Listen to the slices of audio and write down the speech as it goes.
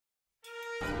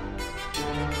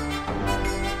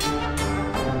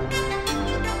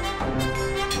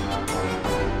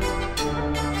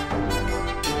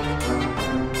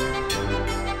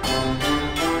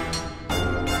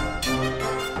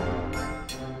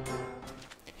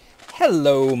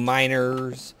Hello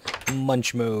miners,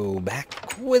 Munchmo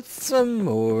back with some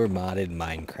more modded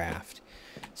Minecraft.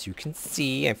 As you can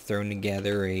see, I've thrown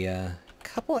together a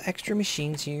couple extra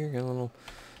machines here, got a little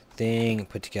thing,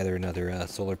 put together another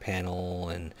solar panel,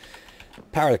 and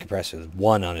power the compressor.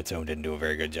 One on its own didn't do a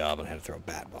very good job, and I had to throw a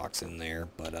bat box in there.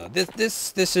 But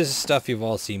this is stuff you've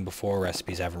all seen before.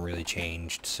 Recipes haven't really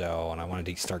changed, so, and I wanted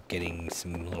to start getting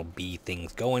some little bee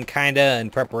things going, kinda, in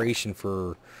preparation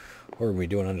for what are we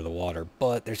doing under the water.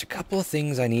 But there's a couple of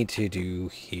things I need to do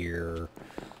here.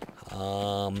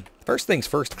 First things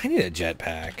first, I need a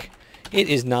jetpack. It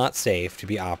is not safe to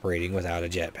be operating without a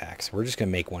jetpack, so we're just gonna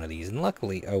make one of these. And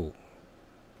luckily,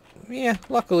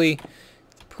 luckily,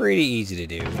 it's pretty easy to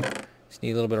do. Just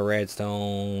need a little bit of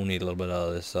redstone, need a little bit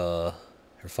of this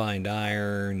refined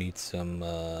iron, need some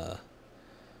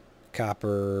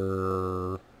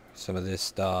copper, some of this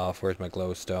stuff. Where's my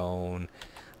glowstone?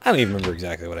 I don't even remember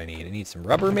exactly what I need. I need some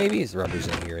rubber, maybe? The rubber's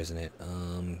in here, isn't it?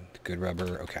 Good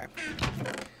rubber. Okay.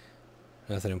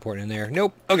 Nothing important in there.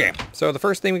 Nope. Okay. So the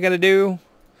first thing we gotta do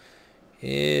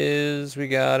is we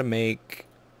gotta make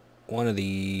one of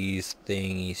these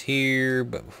thingies here.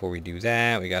 But before we do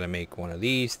that, we gotta make one of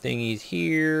these thingies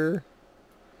here.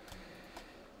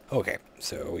 Okay.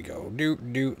 So we go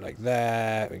doot like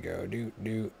that. We go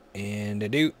doot and a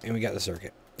doot, and we got the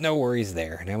circuit. No worries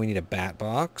there. Now we need a bat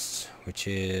box, which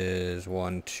is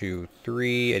 1, 2,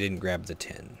 3. I didn't grab the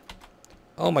tin.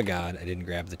 Oh my god, I didn't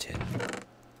grab the tin.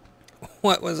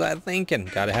 What was I thinking?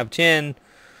 Gotta have tin.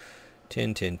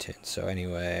 Tin. So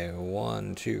anyway,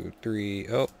 1, 2, 3.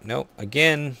 Oh, no.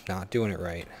 Again, not doing it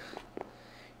right.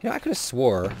 You know, I could have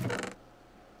swore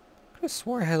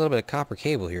I had a little bit of copper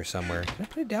cable here somewhere. Did I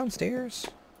put it downstairs?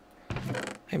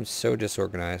 I'm so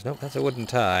disorganized. Nope, that's a wooden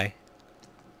tie.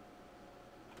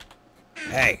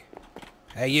 Hey.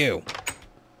 Hey, you.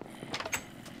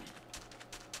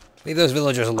 Leave those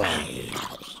villagers alone.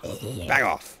 Back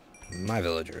off. My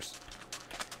villagers.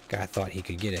 Guy thought he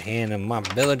could get a hand on my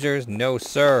villagers. No,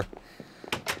 sir.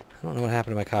 I don't know what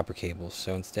happened to my copper cables,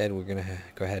 so instead we're going to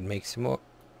go ahead and make some more.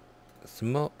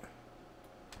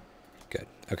 Good.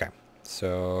 Okay.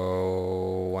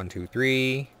 So, 1, 2,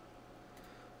 3.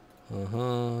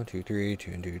 2, 3,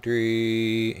 2, and 2,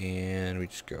 3. And we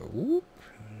just go, whoop.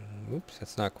 Oops,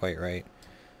 that's not quite right.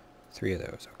 3 of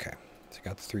those. Okay. So I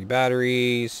got the 3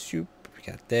 batteries. Shoop. We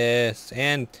got this.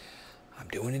 And I'm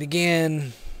doing it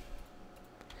again.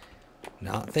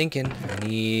 Not thinking. I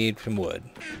need some wood.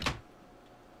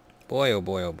 Boy, oh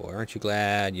boy, oh boy. Aren't you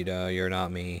glad you're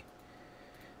not me?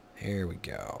 Here we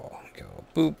go. Go.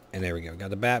 Boop. And there we go. Got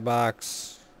the bat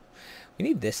box. We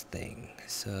need this thing.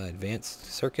 This advanced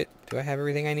circuit. Do I have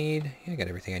everything I need? Yeah, I got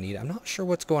everything I need. I'm not sure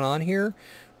what's going on here.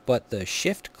 But the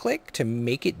shift click to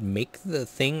make the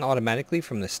thing automatically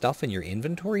from the stuff in your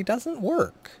inventory doesn't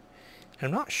work. And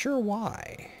I'm not sure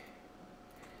why.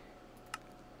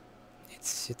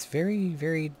 It's very,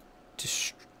 very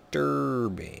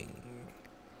disturbing.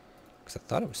 Because I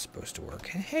thought it was supposed to work.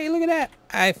 Hey, look at that.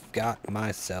 I've got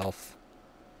myself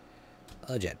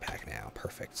a jetpack now.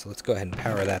 Perfect. So let's go ahead and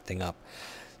power that thing up.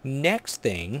 Next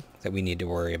thing that we need to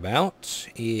worry about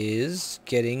is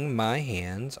getting my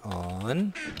hands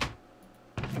on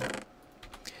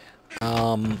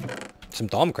some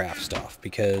Thaumcraft stuff,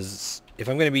 because if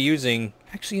I'm going to be using,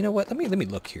 actually, you know what? Let me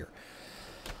look here.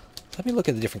 Let me look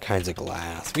at the different kinds of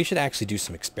glass. We should actually do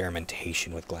some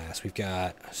experimentation with glass. We've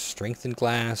got strengthened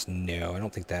glass. No, I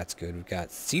don't think that's good. We've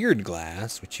got seared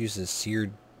glass, which uses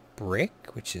seared brick,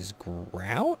 which is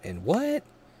grout. And what?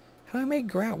 How do I make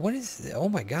grout? What is this? Oh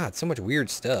my god, so much weird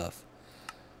stuff.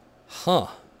 Huh.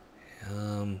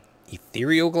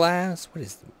 Ethereal glass? What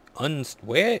is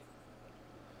wet?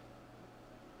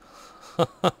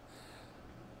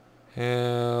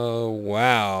 Oh,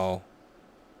 wow.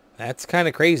 That's kind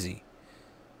of crazy.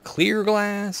 Clear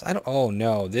glass? Oh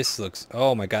no, this looks,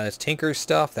 oh my god, that's Tinker's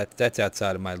stuff. That's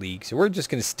outside of my league. So we're just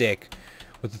going to stick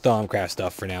with the Thaumcraft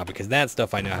stuff for now, because that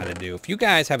stuff I know how to do. If you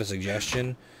guys have a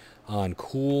suggestion on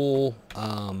cool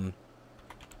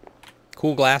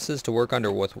glasses to work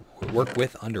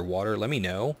with underwater, let me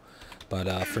know.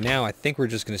 But for now, I think we're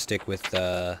just gonna stick with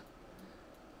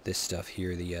this stuff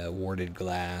here, the warded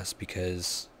glass,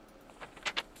 because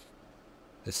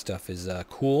this stuff is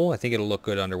cool. I think it'll look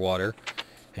good underwater,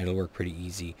 and it'll work pretty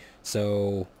easy.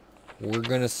 So we're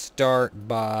gonna start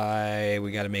by,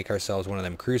 we got to make ourselves one of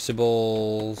them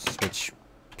crucibles, which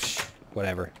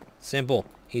whatever, simple,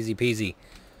 easy peasy.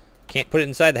 Can't put it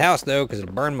inside the house, though, because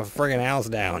it'll burn my friggin' house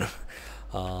down.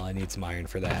 I need some iron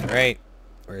for that, right?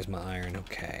 Where's my iron?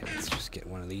 Okay, let's just get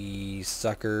one of these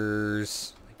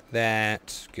suckers. Like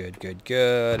that. Good.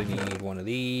 I need one of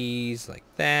these, like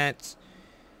that.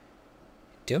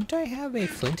 don't I have a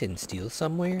flint and steel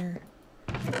somewhere?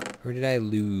 Or did I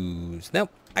lose? Nope,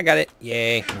 I got it.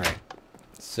 Yay. Alright.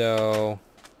 So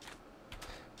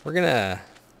we're gonna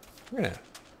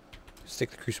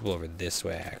stick the crucible over this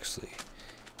way, actually.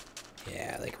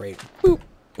 Yeah, like right. Boop.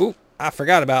 Oop, I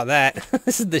forgot about that.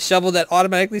 This is the shovel that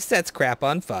automatically sets crap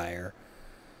on fire.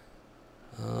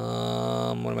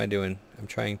 What am I doing? I'm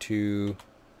trying to...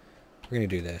 We're gonna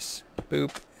do this.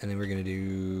 Boop. And then we're gonna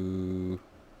do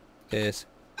this.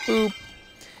 Boop.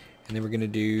 And then we're gonna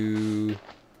do...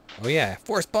 Oh yeah,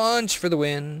 force punch for the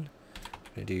win.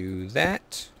 Gonna do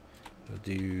that. We'll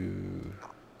do...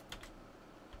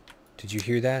 Did you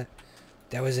hear that?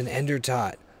 That was an ender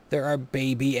tot. There are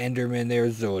baby endermen.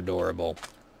 They're so adorable.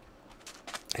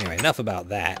 Anyway, enough about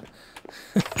that.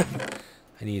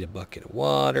 I need a bucket of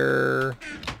water.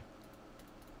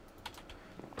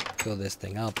 Fill this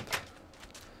thing up.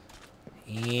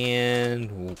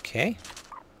 And okay.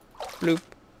 Bloop.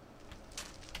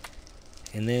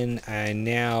 And then I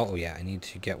now... Oh yeah, I need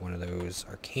to get one of those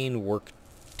arcane work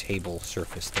table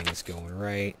surface things going,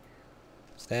 right?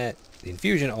 Is that the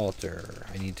infusion altar?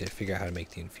 I need to figure out how to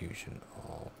make the infusion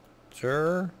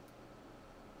altar.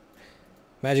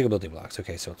 Magical building blocks.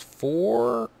 Okay, so it's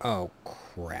 4. Oh,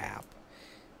 crap.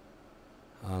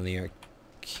 On the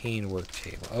arcane work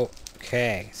table. Oh,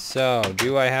 okay. So,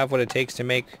 do I have what it takes to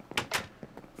make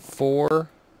 4?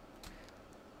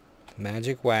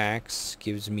 Magic wax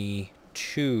gives me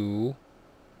 2.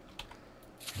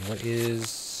 And what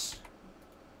is...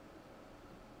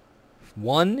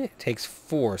 1? It takes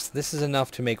 4. So this is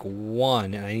enough to make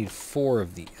 1, and I need 4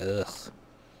 of the... Ugh.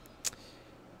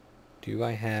 Do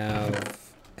I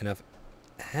have enough?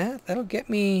 That'll get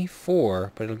me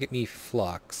 4, but it'll get me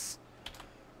flux.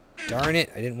 Darn it,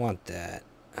 I didn't want that.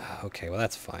 Okay, well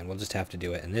that's fine. We'll just have to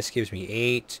do it. And this gives me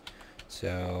 8.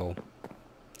 So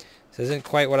this isn't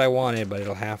quite what I wanted, but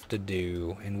it'll have to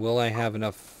do. And will I have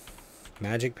enough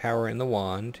magic power in the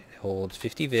wand? It holds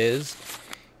 50 viz.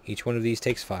 Each one of these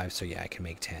takes 5, so yeah, I can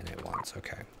make 10 at once.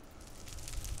 Okay.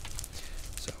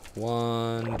 So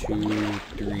 1, 2,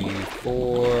 3,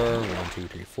 4. 1, 2,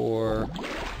 3, 4.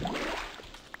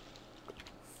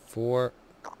 4.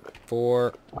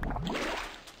 4.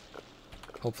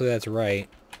 Hopefully that's right.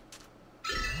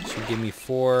 Should give me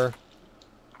 4.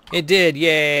 It did!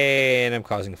 Yay! And I'm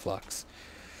causing flux.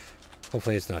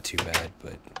 Hopefully it's not too bad,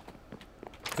 but...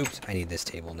 Oops, I need this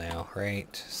table now,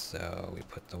 right? So we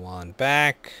put the wand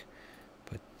back.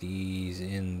 Put these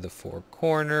in the 4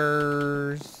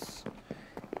 corners.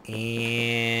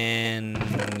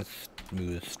 And...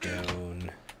 smooth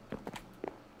stone.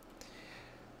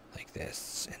 Like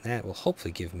this. And that will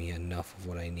hopefully give me enough of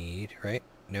what I need, right?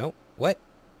 No? What?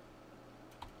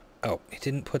 Oh, it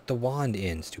didn't put the wand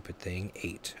in, stupid thing.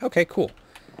 8. Okay, cool.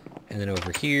 And then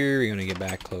over here, you're going to get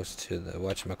back close to the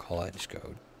whatchamacallit. Just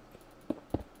go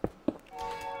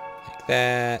like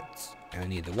that. I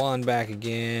need the wand back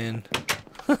again.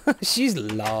 She's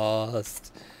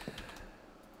lost.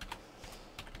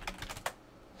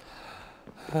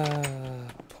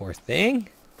 Poor thing.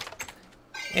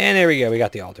 And there we go. We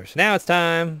got the altar. So now it's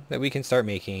time that we can start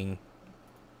making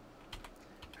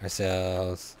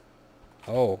ourselves...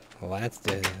 Oh, well that's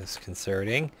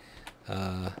disconcerting.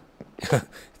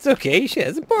 It's okay, she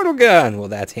has a portal gun. Well,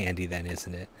 that's handy then,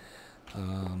 isn't it?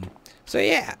 So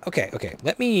yeah, okay.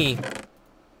 Let me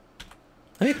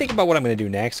think about what I'm going to do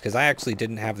next, because I actually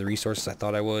didn't have the resources I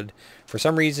thought I would. For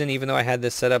some reason, even though I had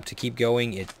this set up to keep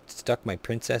going, it stuck my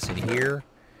princess in here.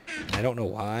 And I don't know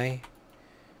why,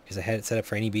 because I had it set up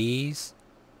for any bees.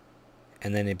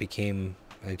 And then it became,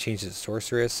 I changed it to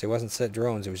sorceress. It wasn't set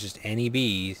drones, it was just any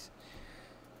bees.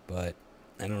 But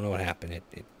I don't know what happened.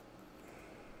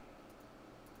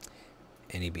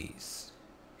 Any bees.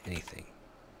 Anything.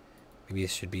 Maybe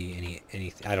this should be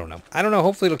anything. I don't know.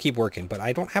 Hopefully it'll keep working. But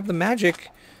I don't have the magic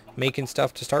making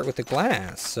stuff to start with the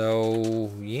glass.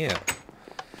 So, yeah.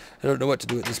 I don't know what to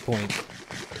do at this point.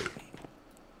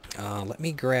 Let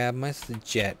me grab my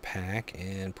jetpack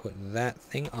and put that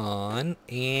thing on.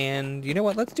 And you know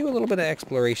what? Let's do a little bit of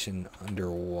exploration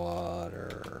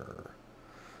underwater.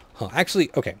 Huh, actually,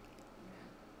 okay.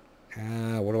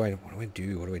 What do I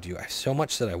do? I have so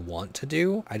much that I want to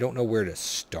do. I don't know where to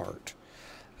start.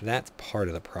 That's part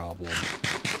of the problem.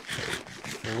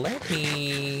 Let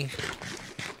me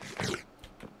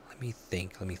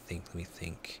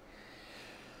think.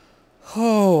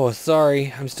 Oh,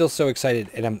 sorry. I'm still so excited.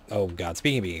 And oh God,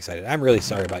 speaking of being excited, I'm really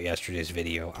sorry about yesterday's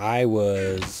video. I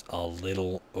was a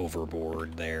little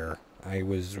overboard there. I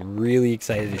was really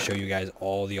excited to show you guys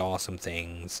all the awesome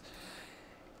things.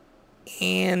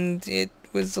 And it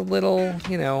was a little,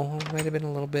 you know, might have been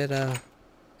a little bit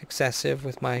excessive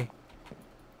with my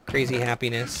crazy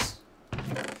happiness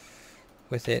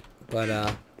with it, but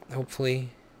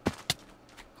hopefully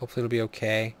it'll be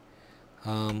okay.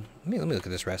 Let me look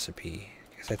at this recipe,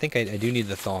 because I think I do need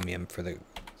the thaumium for the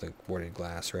quartered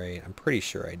glass, right? I'm pretty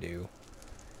sure I do.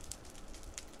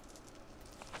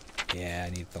 Yeah, I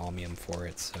need thaumium for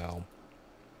it, so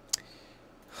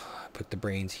put the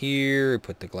brains here,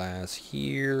 put the glass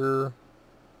here,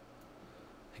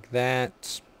 like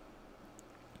that.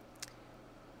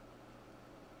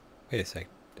 Wait a sec,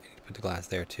 I need to put the glass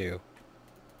there too.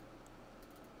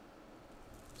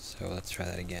 So let's try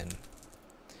that again.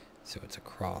 So it's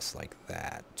across like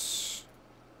that.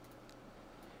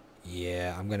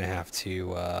 Yeah, I'm gonna have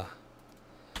to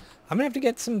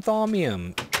get some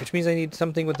thaumium, which means I need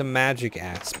something with the magic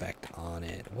aspect on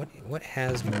it. What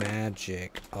has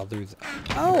magic other than...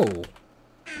 Oh!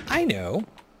 I know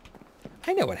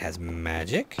what has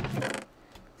magic.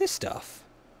 This stuff.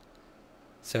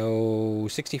 So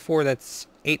 64, that's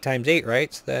 8 times 8,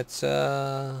 right? So that's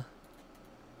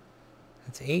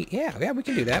 8. Yeah, we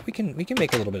can do that. We can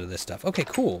make a little bit of this stuff. Okay,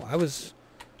 cool. Oh,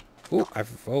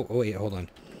 wait, hold on.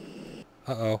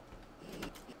 Uh-oh.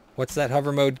 What's that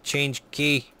hover mode change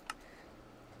key?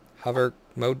 Hover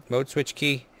mode switch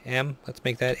key. M. Let's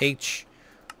make that H.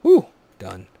 Whew.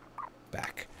 Done.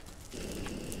 Back.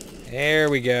 There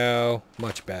we go.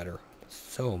 Much better.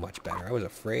 So much better. I was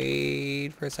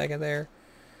afraid for a second there.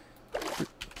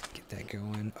 Get that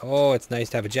going. Oh, it's nice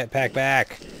to have a jetpack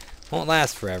back. Won't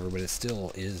last forever, but it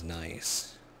still is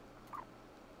nice.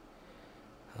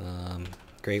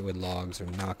 Great wood logs are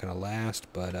not going to last,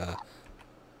 but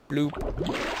bloop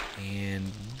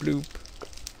and bloop.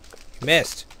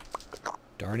 Missed.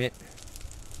 Darn it.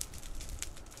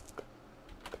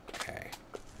 Okay.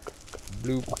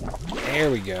 Bloop. There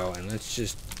we go. And let's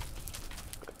just...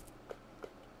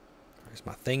 There's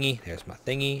my thingy. There's my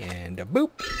thingy. And a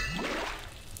boop.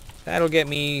 That'll get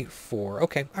me 4.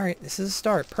 Okay. Alright. This is a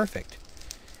start. Perfect.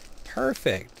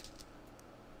 Perfect.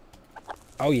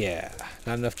 Oh, yeah.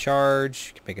 Not enough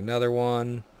charge. Can make another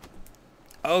one.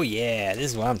 Oh, yeah.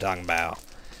 This is what I'm talking about.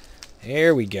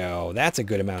 There we go. That's a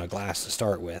good amount of glass to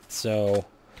start with. So,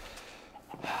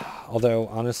 although,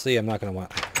 honestly, I'm not going to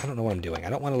want... I don't know what I'm doing. I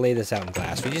don't want to lay this out in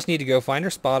glass. We just need to go find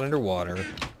our spot underwater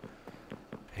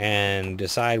and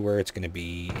decide where it's going to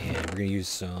be. And we're going to use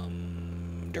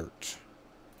some dirt.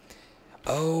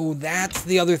 Oh, that's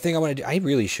the other thing I want to do. I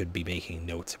really should be making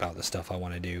notes about the stuff I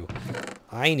want to do.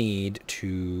 I need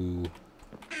to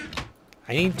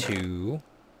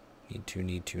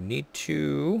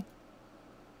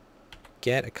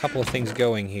get a couple of things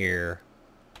going here.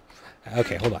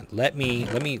 Okay, hold on. Let me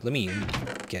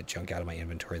get junk out of my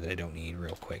inventory that I don't need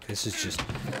real quick. This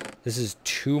is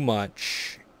too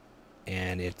much,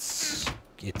 and it's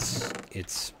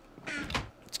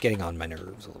getting on my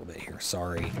nerves a little bit here.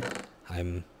 Sorry.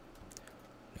 No,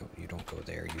 you don't go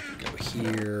there. You can go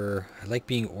here. I like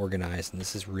being organized, and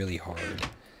this is really hard.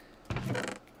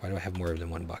 Why do I have more than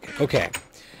one bucket? Okay.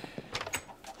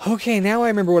 Okay, now I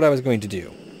remember what I was going to do.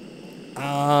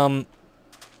 How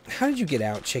did you get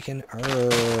out, chicken?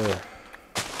 Arrgh.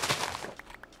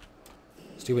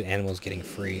 Stupid animals getting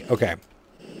free. Okay.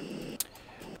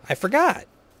 I forgot.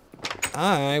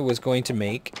 I was going to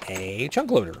make a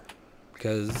chunk loader,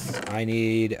 because I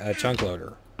need a chunk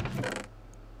loader.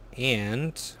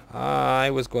 And I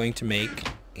was going to make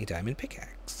a diamond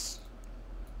pickaxe.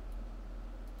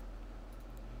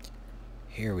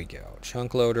 Here we go.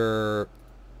 Chunk loader.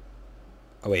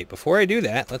 Oh, wait. Before I do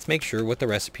that, let's make sure what the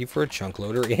recipe for a chunk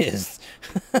loader is.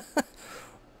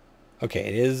 Okay,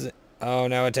 it is... Oh,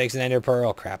 no, it takes an ender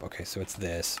pearl. Crap. Okay, so it's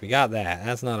this. We got that.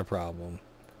 That's not a problem.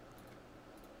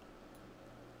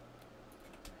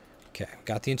 Okay,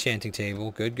 got the enchanting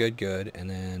table. Good, good, good. And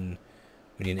then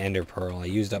we need an ender pearl. I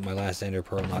used up my last ender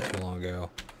pearl not too long ago.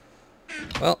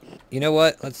 Well, you know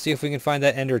what? Let's see if we can find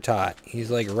that ender tot. He's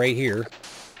like right here.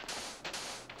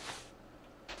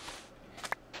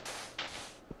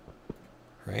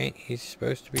 Right? He's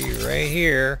supposed to be right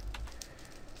here.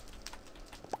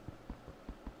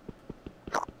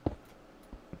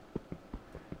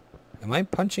 Am I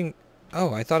punching?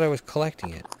 Oh, I thought I was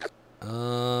collecting it.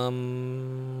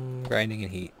 Grinding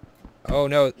and heat. Oh,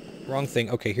 no. Wrong thing.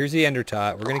 Okay, here's the ender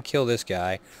tot. We're going to kill this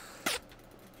guy.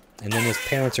 And then his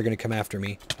parents are going to come after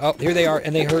me. Oh, here they are.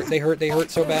 And they hurt. They hurt. They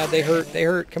hurt so bad. They hurt. They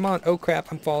hurt. Come on. Oh,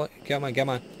 crap. I'm falling. Come on. Come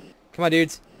on. Come on,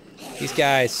 dudes. These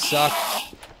guys suck.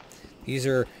 These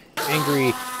are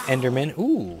angry endermen.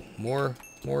 Ooh, more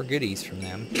goodies from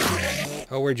them.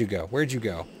 Oh, where'd you go? Where'd you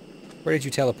go? Where did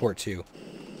you teleport to?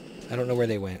 I don't know where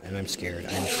they went, and I'm scared.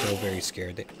 I'm so very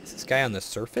scared. Is this guy on the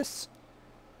surface?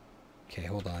 Okay,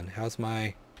 hold on. How's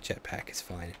my jetpack? It's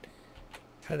fine.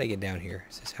 How did I get down here?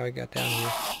 Is this how I got down here?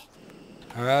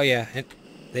 Oh yeah, and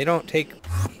they don't take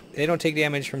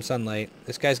damage from sunlight.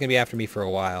 This guy's gonna be after me for a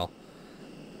while.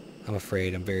 I'm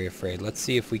afraid. I'm very afraid. Let's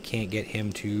see if we can't get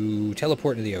him to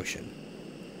teleport into the ocean.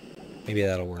 Maybe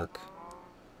that'll work.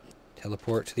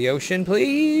 Teleport to the ocean,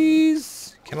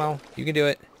 please. Come on, you can do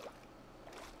it.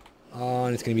 Oh,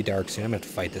 and it's gonna be dark soon. I'm gonna have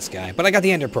to fight this guy, but I got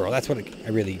the Ender Pearl. That's what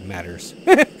really matters,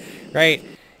 right?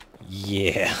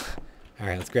 Yeah. All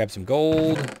right, let's grab some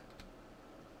gold.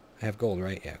 I have gold,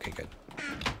 right? Yeah. Okay, good.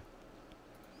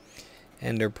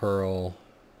 Ender Pearl,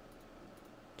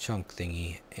 chunk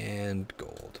thingy, and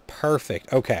gold.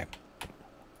 Perfect. Okay.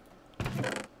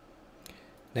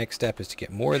 Next step is to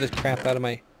get more of this crap out of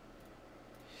my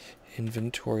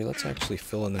inventory. Let's actually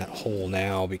fill in that hole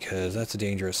now because that's a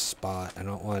dangerous spot. I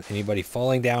don't want anybody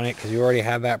falling down it because you already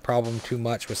have that problem too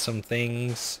much with some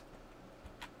things.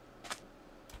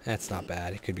 That's not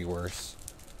bad. It could be worse.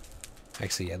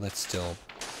 Actually, yeah, let's still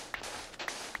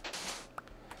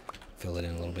fill it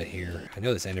in a little bit here. I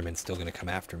know this Enderman's still going to come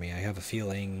after me. I have a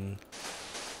feeling.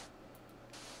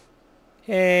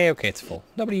 Hey, okay, it's full.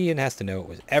 Nobody even has to know it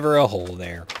was ever a hole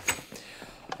there.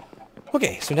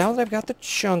 Okay, so now that I've got the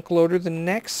chunk loader, the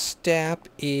next step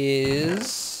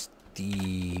is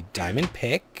the diamond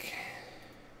pick.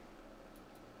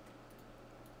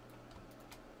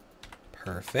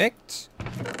 Perfect.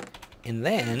 And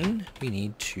then we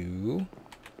need to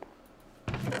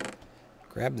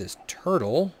grab this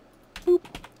turtle, boop,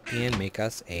 and make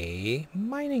us a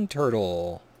mining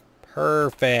turtle.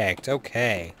 Perfect.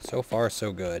 Okay, so far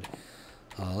so good.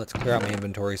 Let's clear out my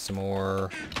inventory some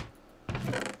more.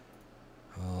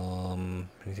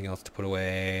 Anything else to put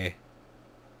away?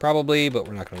 Probably, but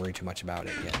we're not going to worry too much about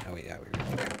it yet. Oh, yeah,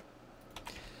 okay.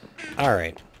 All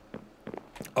right.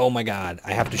 Oh my God,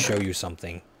 I have to show you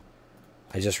something.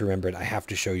 I just remembered I have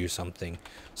to show you something.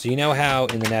 So you know how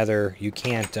in the Nether you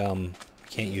can't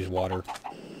use water,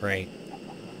 right?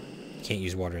 You can't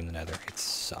use water in the Nether. It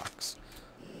sucks.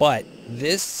 But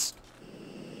this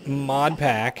mod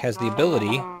pack has the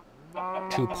ability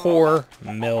to pour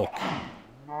milk.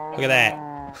 Look at that.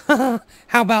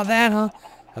 How about that, huh?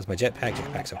 How's my jetpack?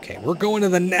 Jetpack's okay. We're going to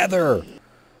the Nether.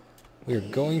 We're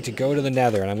going to go to the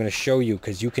Nether, and I'm going to show you,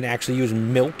 because you can actually use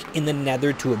milk in the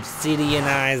Nether to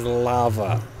obsidianize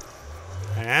lava.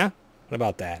 Huh? What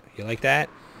about that? You like that?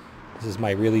 This is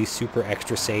my really super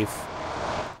extra safe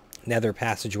Nether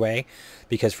passageway,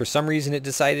 because for some reason it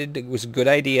decided it was a good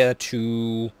idea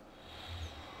to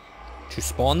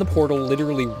spawn the portal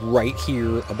literally right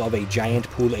here above a giant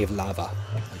pool of lava.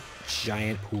 A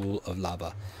giant pool of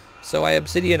lava. So I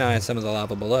obsidianized some of the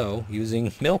lava below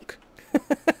using milk.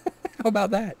 How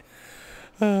about that?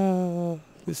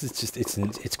 This is just,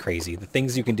 it's crazy. The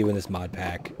things you can do in this mod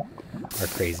pack are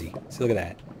crazy. So look at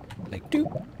that. Like,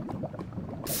 doop.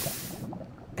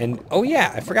 And, oh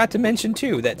yeah, I forgot to mention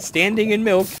too, that standing in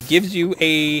milk gives you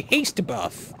a haste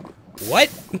buff. What?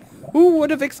 Who would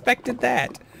have expected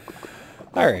that?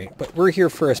 Alright, but we're here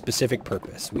for a specific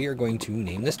purpose. We are going to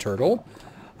name this turtle.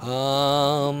 I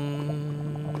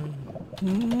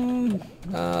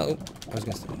was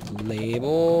going to say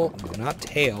label, no, not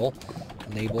tail,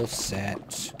 label set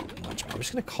Munchmo. I'm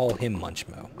just going to call him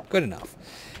Munchmo. Good enough.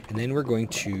 And then we're going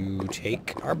to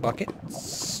take our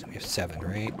buckets. We have 7,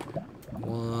 right?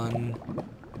 1,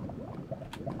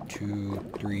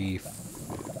 2, 3,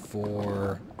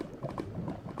 4,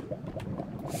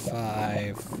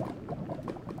 5,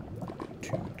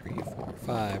 2, 3, 4,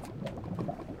 5,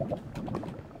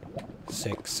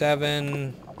 6,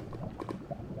 7.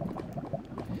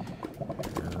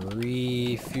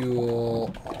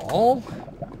 Refuel all.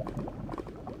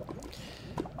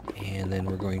 And then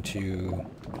we're going to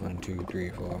 1, 2, 3,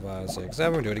 4, 5, 6,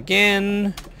 7. Do it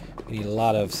again. We need a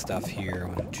lot of stuff here.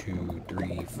 1, 2,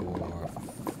 3, 4.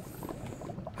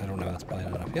 I don't know. That's probably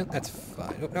not enough. Yeah, that's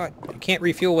fine. Oh, no, you can't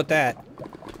refuel with that.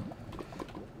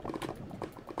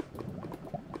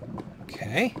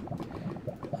 Okay.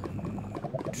 1,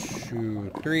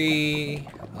 2, 3.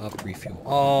 Up. Refuel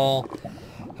all.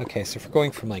 Okay, so if we're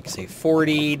going from, like, say,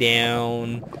 40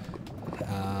 down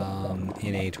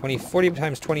in a 40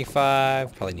 times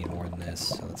 25, probably need more than this,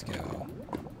 so let's go.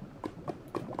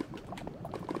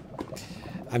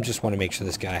 I just want to make sure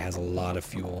this guy has a lot of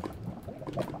fuel.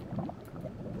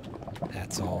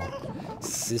 That's all.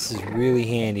 This is really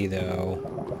handy, though.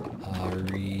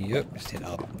 Just hit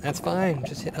up. That's fine,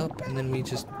 just hit up, and then we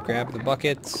just grab the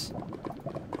buckets.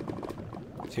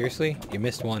 Seriously? You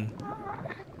missed one.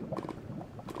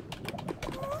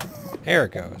 There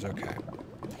it goes, okay.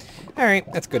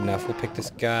 Alright, that's good enough. We'll pick this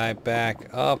guy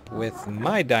back up with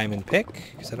my diamond pick,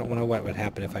 because I don't know what would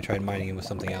happen if I tried mining him with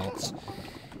something else.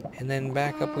 And then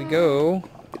back up we go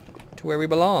to where we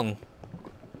belong.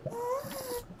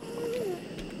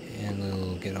 And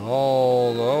we'll get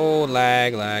all... Oh,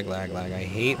 lag. I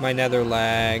hate my nether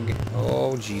lag.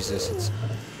 Oh, Jesus.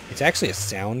 It's actually a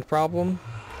sound problem.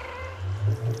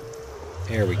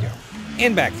 There we go.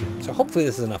 And back through. So hopefully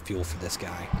this is enough fuel for this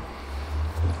guy.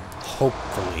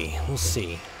 Hopefully. We'll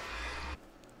see.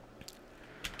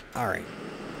 Alright.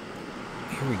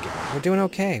 Here we go. We're doing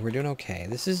okay.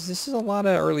 This is a lot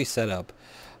of early setup.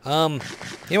 You know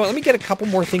what? Let me get a couple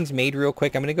more things made real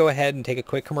quick. I'm going to go ahead and take a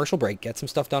quick commercial break, get some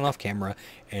stuff done off camera,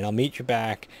 and I'll meet you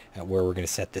back at where we're going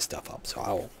to set this stuff up. So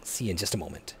I'll see you in just a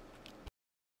moment.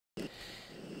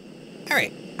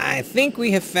 Alright. I think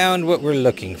we have found what we're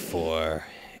looking for.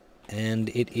 And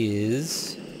it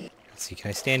is... Let's see. Can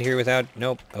I stand here without...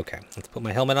 Nope. Okay. Let's put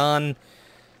my helmet on.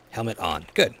 Helmet on.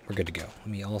 Good. We're good to go. Let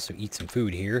me also eat some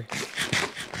food here.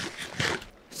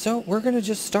 So, we're going to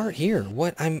just start here.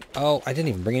 Oh, I didn't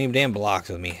even bring any damn blocks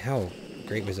with me. How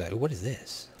great was that? What is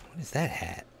this? What is that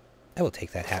hat? I will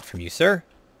take that hat from you, sir.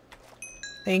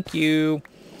 Thank you.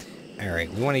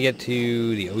 Alright, we want to get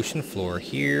to the ocean floor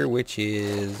here, which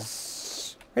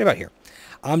is right about here.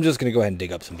 I'm just going to go ahead and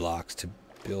dig up some blocks to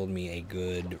build me a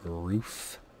good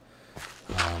roof.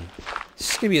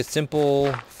 This is going to be a simple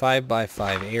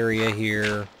 5x5 area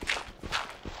here.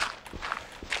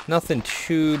 Nothing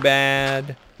too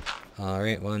bad.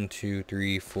 Alright, 1, 2,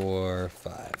 3, 4,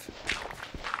 5.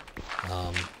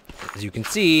 As you can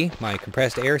see, my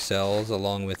compressed air cells,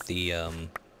 along with the,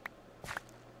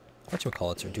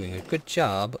 whatchamacallits, are doing a good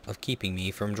job of keeping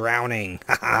me from drowning.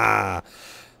 Haha!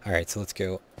 Alright, so let's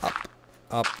go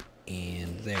up,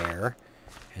 and there.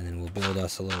 And then we'll build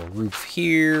us a little roof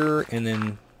here, and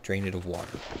then drain it of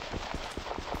water.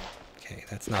 Okay,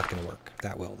 that's not going to work.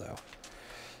 That will, though.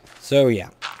 So, yeah.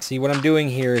 See, what I'm doing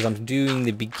here is I'm doing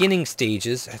the beginning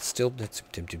stages. That's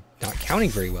not counting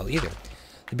very well, either.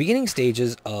 The beginning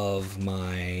stages of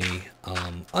my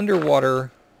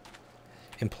underwater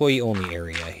employee-only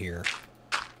area here.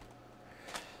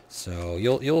 So,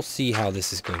 you'll see how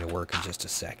this is going to work in just a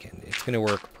second. It's going to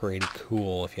work pretty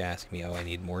cool if you ask me. Oh, I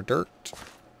need more dirt.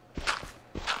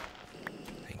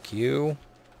 Thank you.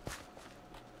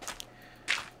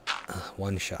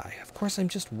 One shy. Of course, I'm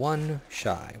just one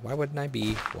shy. Why wouldn't I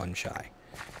be one shy?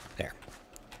 There.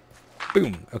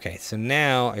 Boom. Okay, so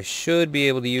now I should be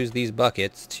able to use these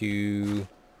buckets to...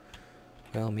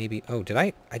 Well, maybe... Oh, did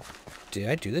I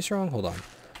do this wrong? Hold on.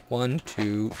 1,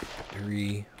 2,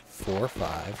 3, 4,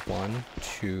 5. 1,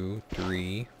 2,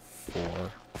 3,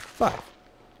 4, 5. I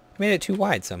made it too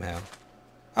wide somehow.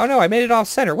 Oh no, I made it off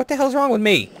center. What the hell's wrong with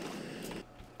me?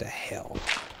 What the hell?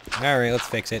 Alright, let's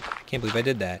fix it. I can't believe I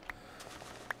did that.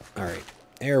 Alright,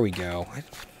 there we go. I'm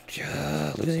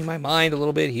just losing my mind a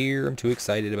little bit here. I'm too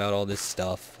excited about all this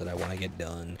stuff that I want to get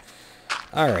done.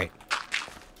 Alright.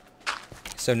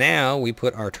 So now we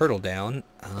put our turtle down.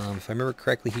 If I remember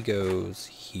correctly, he goes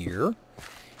here.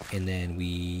 And then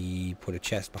we put a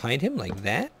chest behind him like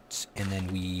that. And then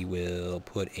we will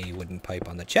put a wooden pipe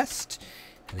on the chest.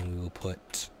 And then we will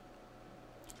put...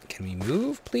 Can we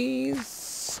move,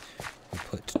 please? We'll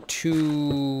put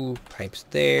 2 pipes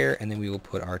there, and then we will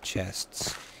put our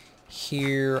chests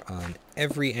here on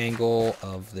every angle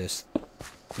of this...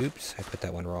 Oops, I put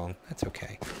that one wrong. That's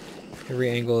okay. Every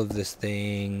angle of this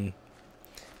thing.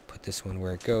 Put this one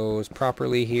where it goes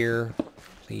properly here,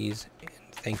 please. And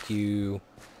thank you.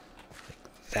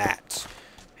 Like that.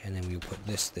 And then we put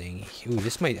this thing... Ooh,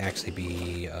 this might actually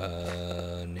be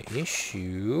an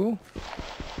issue.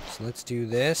 So let's do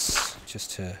this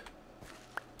just to...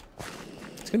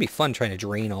 It's going to be fun trying to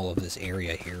drain all of this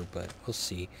area here, but we'll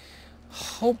see.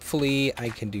 Hopefully I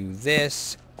can do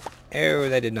this. Oh,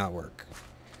 that did not work.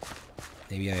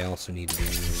 Maybe I also need to do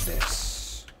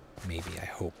this. Maybe, I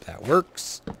hope that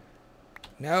works.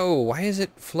 No, why is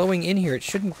it flowing in here? It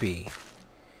shouldn't be.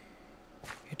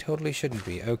 It totally shouldn't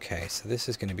be. Okay, so this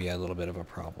is going to be a little bit of a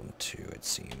problem too, it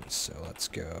seems. So let's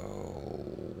go...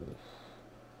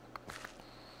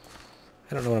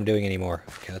 I don't know what I'm doing anymore.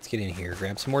 Okay, let's get in here.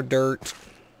 Grab some more dirt.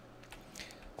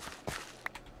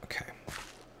 Okay.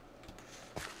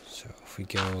 So if we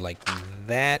go like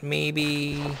that,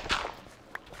 maybe.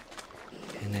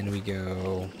 And then we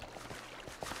go...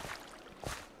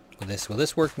 Will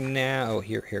this work now? Oh,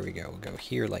 here we go. We'll go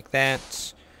here like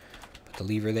that. Put the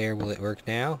lever there. Will it work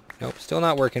now? Nope, still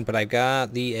not working, but I've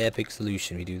got the epic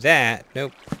solution. We do that.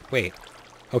 Nope. Wait.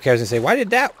 Okay, I was gonna say, why did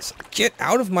that... Get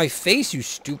out of my face, you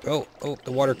stupid... Oh,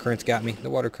 the water currents got me. The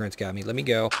water currents got me. Let me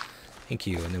go. Thank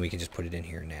you. And then we can just put it in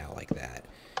here now, like that.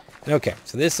 Okay,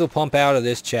 so this will pump out of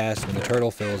this chest when the turtle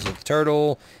fills with the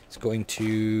turtle. It's going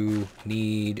to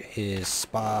need his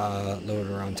spa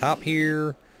loader on top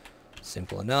here.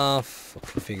 Simple enough. We'll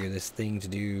configure this thing to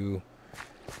do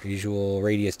usual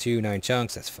radius 2, 9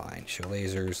 chunks. That's fine. Show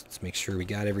lasers. Let's make sure we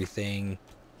got everything.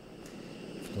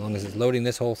 As long as it's loading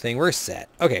this whole thing, we're set.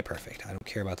 Okay, perfect. I don't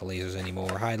care about the lasers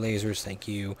anymore. Hide lasers, thank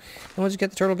you. And we'll just get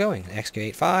the turtle going.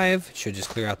 Excavate 5. Should just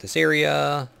clear out this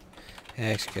area.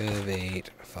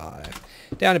 Excavate 5.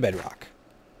 Down to bedrock.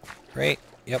 Right?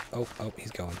 Yep. Oh,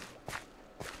 he's going.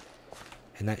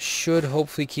 And that should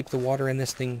hopefully keep the water in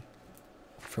this thing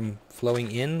from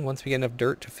flowing in once we get enough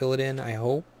dirt to fill it in, I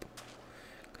hope.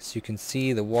 Because you can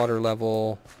see the water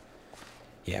level.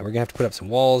 Yeah, we're going to have to put up some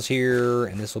walls here,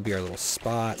 and this will be our little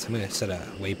spot. So I'm going to set a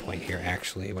waypoint here,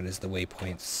 actually. What is the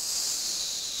waypoint?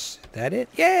 Is that it?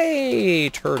 Yay!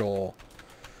 Turtle.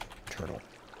 Turtle.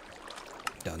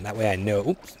 Done. That way I know.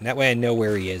 Oops. That way I know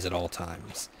where he is at all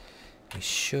times. He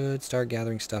should start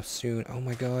gathering stuff soon. Oh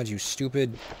my god, you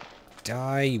stupid.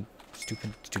 Die, you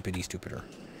stupid, stupider.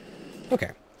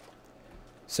 Okay.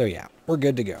 So yeah, we're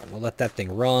good to go. We'll let that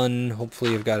thing run.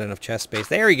 Hopefully I've got enough chest space.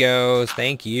 There he goes.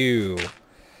 Thank you.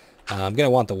 I'm going to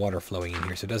want the water flowing in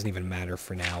here, so it doesn't even matter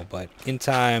for now. But in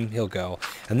time, he'll go.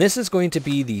 And this is going to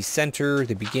be the center,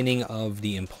 the beginning of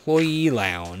the employee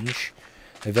lounge.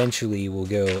 Eventually, we'll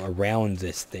go around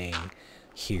this thing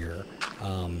here.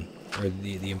 Or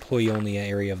the employee-only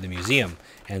area of the museum.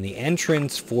 And the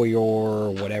entrance for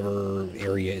your whatever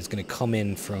area is going to come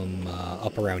in from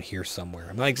up around here somewhere.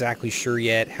 I'm not exactly sure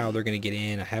yet how they're going to get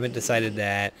in. I haven't decided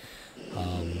that.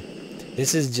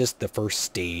 This is just the first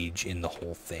stage in the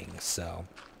whole thing. So,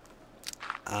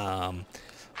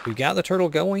 we got the turtle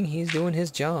going. He's doing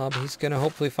his job. He's going to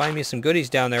hopefully find me some goodies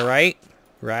down there, right?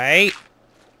 Right?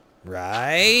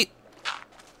 Right?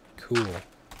 Cool.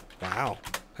 Wow.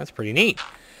 That's pretty neat.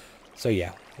 So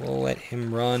yeah, we'll let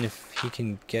him run if he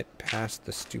can get past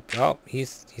the stupid... Oh,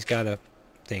 he's got a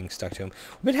thing stuck to him.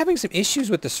 We've been having some issues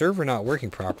with the server not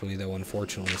working properly, though,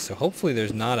 unfortunately. So hopefully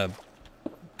there's not a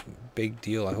big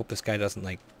deal. I hope this guy doesn't,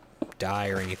 like, die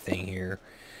or anything here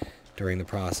during the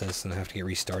process and have to get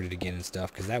restarted again and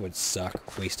stuff, because that would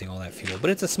suck, wasting all that fuel.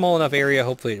 But it's a small enough area.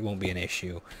 Hopefully it won't be an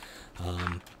issue.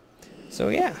 So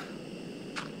yeah,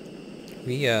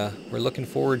 we're looking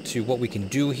forward to what we can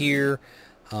do here.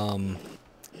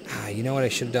 You know what I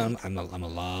should have done? I'm a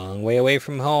long way away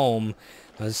from home.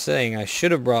 I was saying I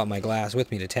should have brought my glass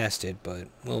with me to test it, but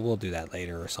we'll do that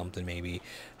later or something maybe.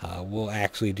 We'll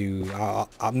actually do...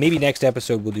 maybe next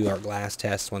episode we'll do our glass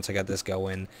test once I got this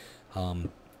going.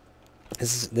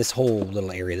 This whole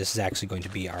little area, this is actually going to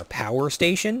be our power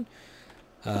station.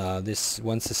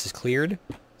 Once this is cleared.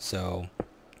 So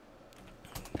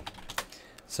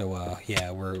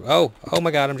yeah, we're... Oh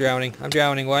my god, I'm drowning. I'm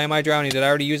drowning. Why am I drowning? Did I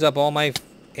already use up all my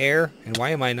air? And why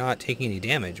am I not taking any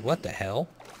damage? What the hell?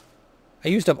 I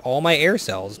used up all my air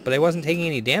cells, but I wasn't taking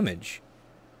any damage.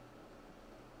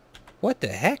 What the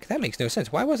heck? That makes no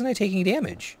sense. Why wasn't I taking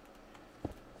damage?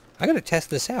 I gotta test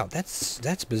this out.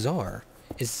 That's bizarre.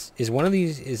 Is one of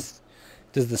these...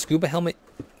 Does the scuba helmet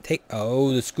take...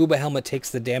 Oh, the scuba helmet takes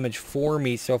the damage for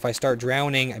me, so if I start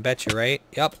drowning, I bet you, right?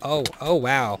 Yep. Oh,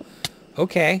 wow.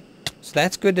 Okay, so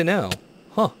that's good to know.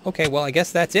 Huh, okay, well, I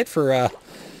guess that's it for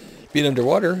being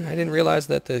underwater. I didn't realize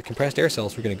that the compressed air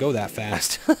cells were going to go that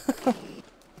fast.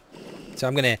 So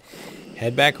I'm going to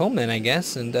head back home then, I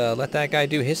guess, and let that guy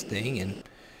do his thing, and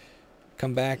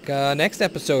come back next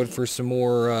episode for some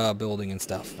more building and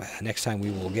stuff. Next time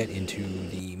we will get into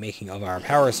the making of our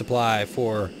power supply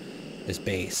for this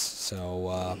base.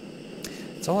 So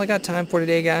that's all I got time for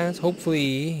today, guys.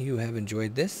 Hopefully you have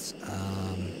enjoyed this.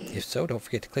 If so, don't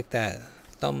forget to click that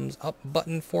thumbs up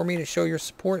button for me to show your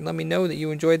support and let me know that you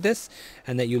enjoyed this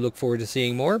and that you look forward to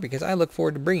seeing more, because I look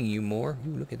forward to bringing you more.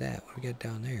 Ooh, look at that. What do we got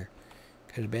down there?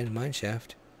 Got an abandoned mine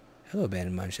shaft. Hello,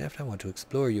 abandoned mine shaft. I want to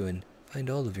explore you and find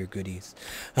all of your goodies.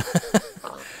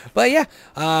 But yeah,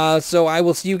 so I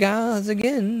will see you guys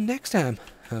again next time.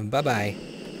 Bye-bye.